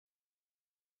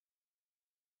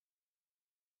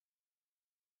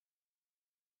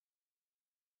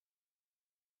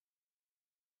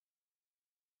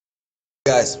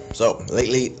Guys, so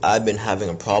lately I've been having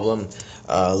a problem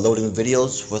loading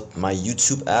videos with my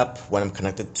YouTube app when I'm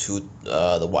connected to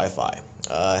the Wi-Fi.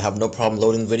 I have no problem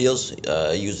loading videos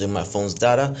using my phone's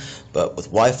data, but with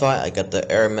Wi-Fi I get the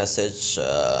error message,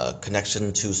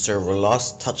 connection to server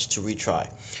lost, touch to retry.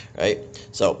 Right?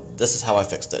 So this is how I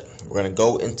fixed it. We're going to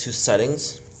go into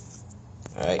settings.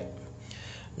 Alright.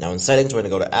 Now in settings we're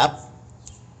going to go to app.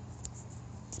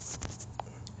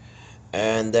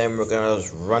 And then we're gonna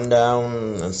run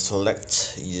down and select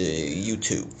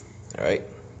YouTube. All right,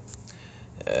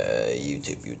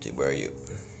 YouTube. Where are you?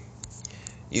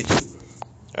 YouTube.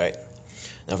 All right.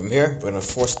 Now from here, we're gonna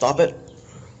force stop it,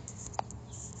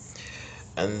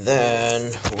 and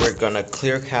then we're gonna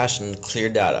clear cache and clear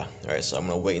data. All right. So I'm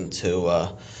gonna wait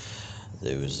until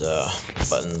those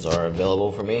buttons are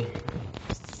available for me.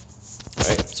 All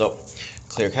right. So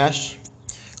clear cache.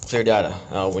 Clear data.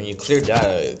 When you clear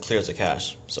data, it clears the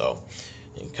cache, so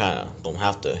you kind of don't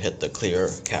have to hit the clear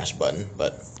cache button,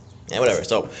 but yeah, whatever.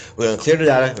 So we're going to clear the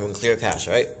data and we're going to clear cache,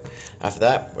 right? After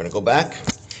that, we're going to go back,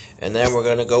 and then we're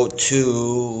going to go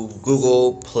to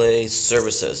Google Play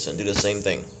Services and do the same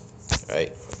thing,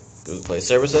 right? Google Play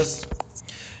Services,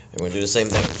 and we're going to do the same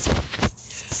thing.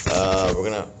 We're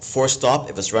going to force stop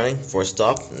if it's running, force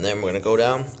stop, and then we're going to go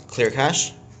down, clear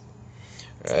cache,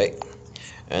 right?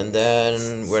 And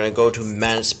then we're going to go to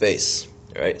manage space.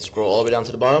 Alright, scroll all the way down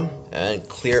to the bottom and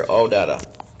clear all data.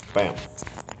 Bam.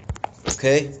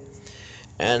 Okay,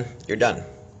 and you're done.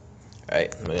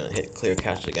 Alright, I'm going to hit clear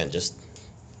cache again just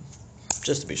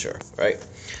to be sure. Right?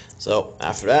 So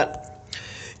after that,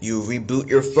 you reboot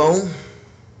your phone,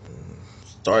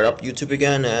 start up YouTube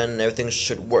again, and everything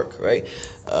should work. Right?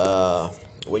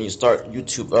 When you start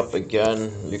YouTube up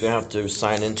again, you're gonna have to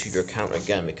sign into your account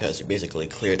again because you basically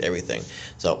cleared everything.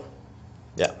 So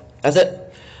yeah, that's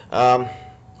it.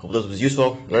 Hope this was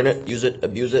useful. Learn it, use it,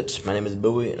 abuse it. My name is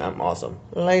Bowie and I'm awesome.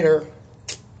 Later.